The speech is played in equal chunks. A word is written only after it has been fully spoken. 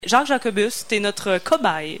Jacques Jacobus, t'es notre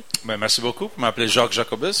cobaye. Ben, merci beaucoup pour m'appeler Jacques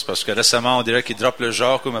Jacobus, parce que récemment, on dirait qu'il drop le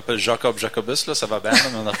Jacques ou m'appelle Jacob Jacobus, là, ça va bien, là,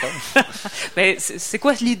 mon affaire. Mais c'est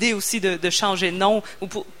quoi l'idée aussi de changer de nom? Ou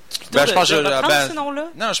pour, je pense de reprendre ce nom-là?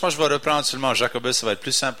 Non, je pense que je vais reprendre seulement Jacobus, ça va être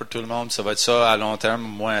plus simple pour tout le monde, ça va être ça à long terme,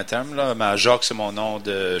 moyen terme, là. Mais Jacques, c'est mon nom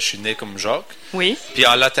je suis né comme Jacques. Oui. Puis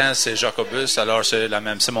en latin, c'est Jacobus, alors c'est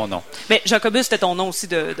c'est mon nom. Mais Jacobus, c'était ton nom aussi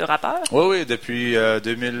de rappeur? Oui, depuis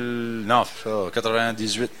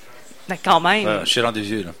 98. Ben, quand même. Je suis rendu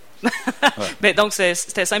vieux, là. Ouais. Ben, donc,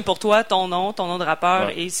 c'était simple pour toi, ton nom de rappeur,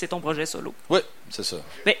 ouais. et c'est ton projet solo. Oui, c'est ça.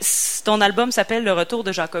 Mais ton album s'appelle Le Retour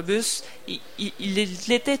de Jacobus.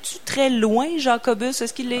 Il était-tu très loin, Jacobus?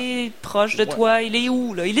 Est-ce qu'il est proche de toi? Il est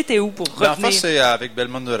où, là? Il était où pour revenir? En fait, c'est avec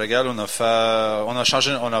Belmont de Régal, on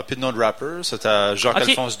a plus de nom de rapper. C'était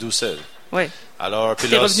Jacques-Alphonse Doucet. Oui. Alors, puis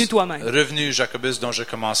t'es revenu toi-même. Revenu Jacobus, dont j'ai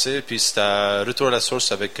commencé, puis c'était Retour à la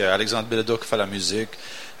source avec Alexandre Bilodeau qui fait la musique.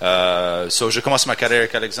 J'ai commencé ma carrière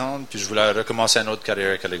avec Alexandre, puis je voulais recommencer une autre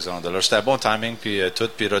carrière avec Alexandre. Alors, c'était un bon timing, puis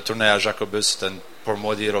retourner à Jacobus, c'était pour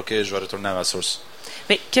moi dire, OK, je vais retourner à ma source.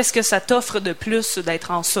 Mais qu'est-ce que ça t'offre de plus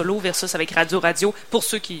d'être en solo versus avec Radio, pour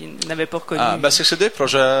ceux qui n'avaient pas reconnu? C'est des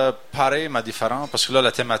projets pareils, mais différents, parce que là,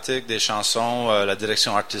 la thématique des chansons, la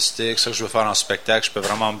direction artistique, ça que je veux faire en spectacle, je peux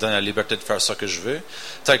vraiment me donner la liberté de faire ça que je veux.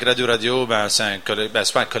 Avec Radio,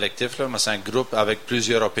 c'est pas un collectif, là, mais c'est un groupe avec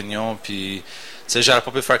plusieurs opinions, puis j'aurais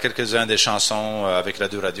pas pu faire quelques-uns des chansons avec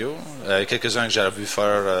Radio. Quelques-uns que j'aurais voulu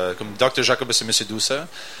faire, comme Dr. Jacobus et Monsieur Doucet.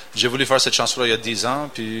 J'ai voulu faire cette chanson-là il y a 10 ans,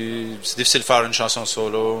 puis c'est difficile de faire une chanson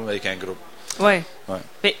solo avec un groupe. Oui. Ouais.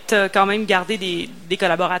 Mais tu as quand même gardé des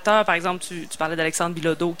collaborateurs. Par exemple, tu parlais d'Alexandre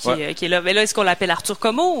Bilodeau qui est là. Mais là, est-ce qu'on l'appelle Arthur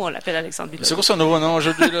Como ou on l'appelle Alexandre Bilodeau? C'est quoi son nouveau nom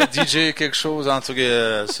aujourd'hui, là? DJ quelque chose. En tout cas,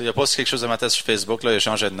 il n'y a pas quelque chose de ma tête sur Facebook, là, il a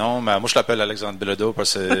changé de nom. Mais moi, je l'appelle Alexandre Bilodeau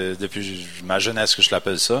parce que depuis ma jeunesse que je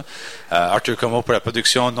l'appelle ça. Arthur Como pour la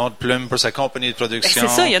production, nom de plume pour sa compagnie de production.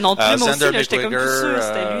 C'est ça, il y a nom de plume aussi, là, j'étais comme plus sûr,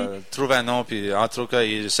 c'était lui. Trouve un nom, puis en tout cas,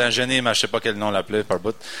 c'est un génie, mais je sais pas quel nom l'appeler par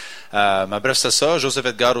bout. Mais bref, c'est ça. Joseph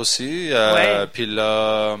Edgar aussi. Puis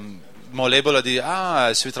là, mon label a dit,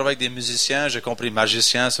 si tu travailles avec des musiciens, j'ai compris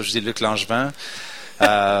magicien, ça je dis Luc Langevin.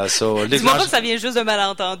 Dis-moi pas que ça vient juste de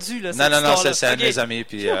malentendus, là. Non, c'est un de mes amis,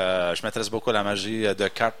 puis je m'intéresse beaucoup à la magie de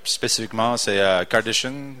cartes, spécifiquement, c'est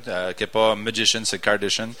Kardashian, qui est pas magician, c'est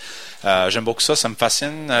Kardashian. J'aime beaucoup ça me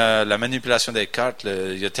fascine, la manipulation des cartes,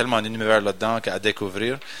 il y a tellement d'univers là-dedans à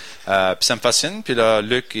découvrir, puis ça me fascine, puis là,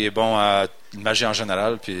 Luc il est bon à magie en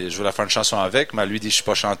général, puis je voulais faire une chanson avec, mais lui dit je suis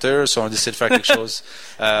pas chanteur, on décide de faire quelque chose,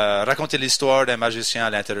 raconter l'histoire d'un magicien à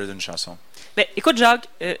l'intérieur d'une chanson. Ben, écoute, Jacques,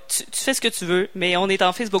 tu fais ce que tu veux, mais on est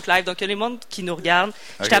en Facebook Live, donc il y a les monde qui nous regardent.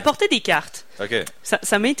 Okay. Je t'ai apporté des cartes. OK.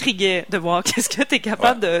 Ça m'intriguait de voir qu'est-ce que tu es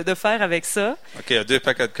capable de faire avec ça. OK, il y a 2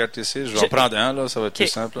 paquets de cartes ici. Je vais en prendre un, là, ça va être plus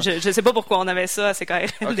simple. Je ne sais pas pourquoi on avait ça à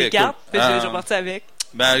CKRL, des cartes, cool. Je vais partir avec.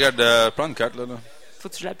 Ben, regarde, prends une carte, là. Faut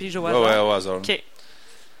que tu la piges au hasard. Ouais, au hasard. OK.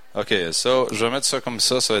 OK, je vais mettre ça comme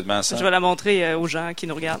ça va être bien simple. Je vais la montrer aux gens qui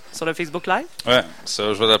nous regardent sur le Facebook Live. Ouais,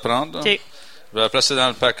 je vais la prendre. OK. Je vais la placer dans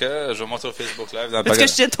le paquet. Je vais montrer au Facebook Live dans le paquet. Est-ce que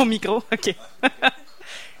je tienne ton micro? OK.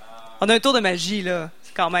 On a un tour de magie, là,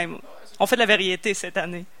 quand même. On fait de la variété cette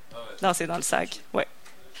année. Non, c'est dans le sac. Ouais.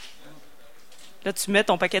 Là, tu mets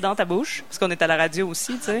ton paquet dans ta bouche, parce qu'on est à la radio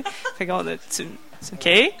aussi, tu sais. Fait qu'on OK.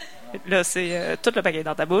 Là, c'est tout le paquet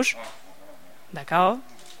dans ta bouche. D'accord.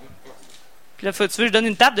 Puis là, tu veux que je donne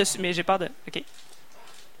une tape dessus, mais j'ai peur de... OK.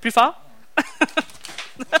 Plus fort?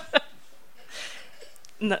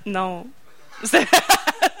 Non.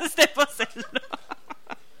 C'était pas celle-là.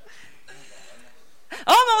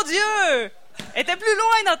 Oh mon Dieu! Elle était plus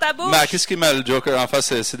loin dans ta bouche. Mais qu'est-ce qui met le Joker en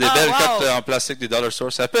face? C'est des belles cartes en plastique du Dollar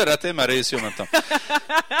Store. Ça peut rater, mais réussi en même temps.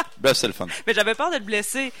 Bref, c'est le fun. Mais j'avais peur de te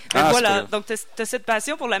blesser. Mais voilà. Donc, tu as cette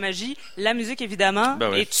passion pour la magie, la musique évidemment.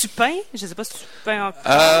 Ben oui. Et tu peins. Je sais pas si tu peins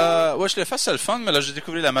encore. Ouais, je le fais, c'est le fun, mais là, j'ai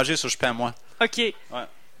découvert la magie, je peins moins. OK. Ouais.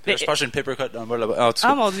 Mais, je pense que j'ai une paper cut dans le bas là-bas.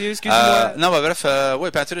 Mon Dieu, excuse-moi. Non, bref,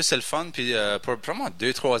 peinture, c'est le fun. Puis pour vraiment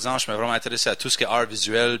 2-3 ans, je m'ai vraiment intéressé à tout ce qui est art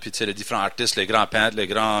visuel, puis les différents artistes, les grands peintres, les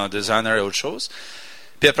grands designers et autres choses.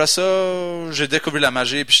 Puis après ça, j'ai découvert la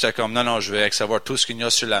magie, puis j'étais comme, non, je veux savoir tout ce qu'il y a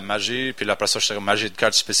sur la magie. Puis là, après ça, j'étais comme magie de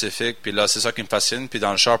cartes spécifiques. Puis là, c'est ça qui me fascine. Puis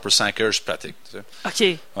dans le char, pour 5 heures, je pratique. Tu sais. OK.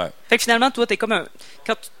 Ouais. Fait que finalement, toi, t'es comme un...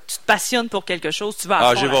 Quand tu te passionnes pour quelque chose, tu vas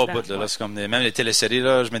à fond j'y vais au bout. Ouais. Là, c'est comme même les téléséries.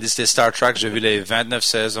 Là, je me dis, c'était Star Trek. J'ai vu les 29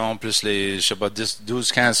 saisons, plus les, je sais pas,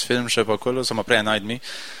 12-15 films, je sais pas quoi. Là, ça m'a pris 1 an et demi.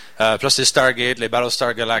 Plus les Stargate, les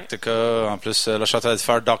Battlestar Galactica. En plus, là, je suis en train de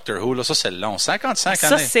faire Doctor Who. Là, ça, c'est long. 55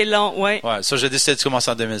 années. Ça, c'est long, ouais. Ouais, ça, j'ai décidé de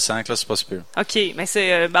commencer en 2005. Là, c'est pas super. OK, mais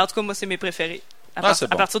c'est... en tout cas, moi, c'est mes préférés. C'est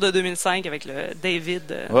bon. À partir de 2005 avec le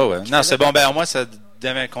David. Ouais. Non, c'est bon. Ben, au moins, ça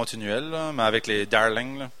devient continuel, là, mais avec les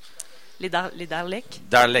Darling, là. Les Daleks?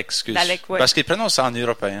 Daleks, excuse. Daleks, ouais. Parce qu'ils prononcent ça en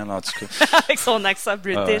européen, là, en tout cas. Avec son accent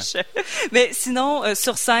british. Mais sinon,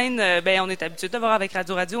 sur scène, on est habitué de voir avec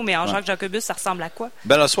Radio, mais en Jacques Jacobus, ça ressemble à quoi?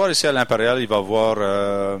 Ben, le soir, ici à l'Impérial, il va y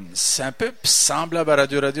avoir... c'est un peu semblable à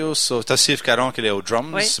Radio. T'as Steve Caron qui est aux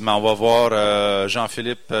drums, mais on va voir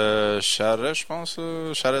Jean-Philippe Charest, je pense.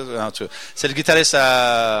 Charest, en tout cas. C'est le guitariste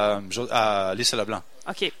à Lycée Leblanc.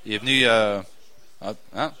 OK. Il est venu...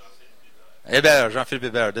 Hébert, Jean-Philippe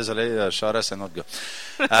Hébert, désolé, Charest, c'est un autre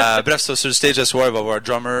gars. Bref, sur le stage ce soir, il va y avoir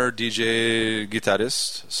drummer, DJ,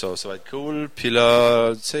 guitariste. Ça va être cool. Puis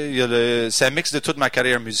là, tu sais, c'est un mix de toute ma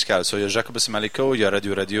carrière musicale. Il y a Jacobus et Maliko, il y a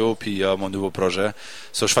Radio, puis il y a mon nouveau projet.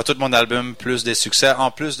 Je fais tout mon album, plus des succès, en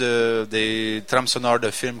plus des trames sonores de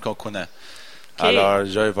films qu'on connaît. Okay. Alors,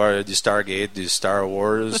 je vais voir du Stargate, du Star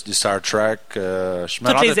Wars, du Star Trek.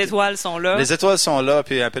 Toutes les étoiles sont là. Les étoiles sont là,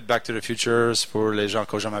 puis un peu de Back to the Future pour les gens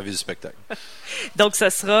qui n'ont jamais vu du spectacle. Donc, ça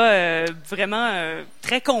sera vraiment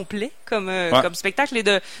très complet comme spectacle. Et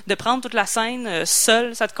de prendre toute la scène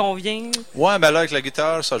seul, ça te convient? Ouais, ben là, avec la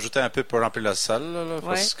guitare, ça ajoutait un peu pour remplir la salle.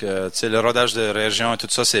 Parce que, tu sais, le rodage de région et tout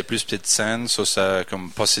ça, c'est plus petite scène. Ça, c'est comme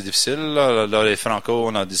pas si difficile. Là, les Franco,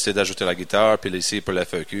 on a décidé d'ajouter la guitare. Puis ici, pour la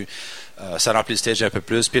FEQ, ça remplit le stage un peu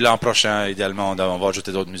plus. Puis l'an prochain, idéalement, on va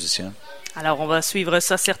ajouter d'autres musiciens. Alors, on va suivre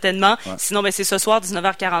ça certainement. Ouais. Sinon, c'est ce soir,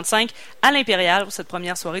 19h45, à l'Impérial, pour cette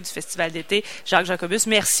première soirée du Festival d'été. Jacques Jacobus,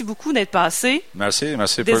 merci beaucoup d'être passé. Merci.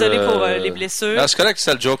 Désolé pour les blessures. C'est correct,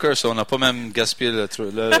 c'est le Joker, ça. On n'a pas même gaspillé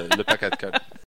le paquet de cartes.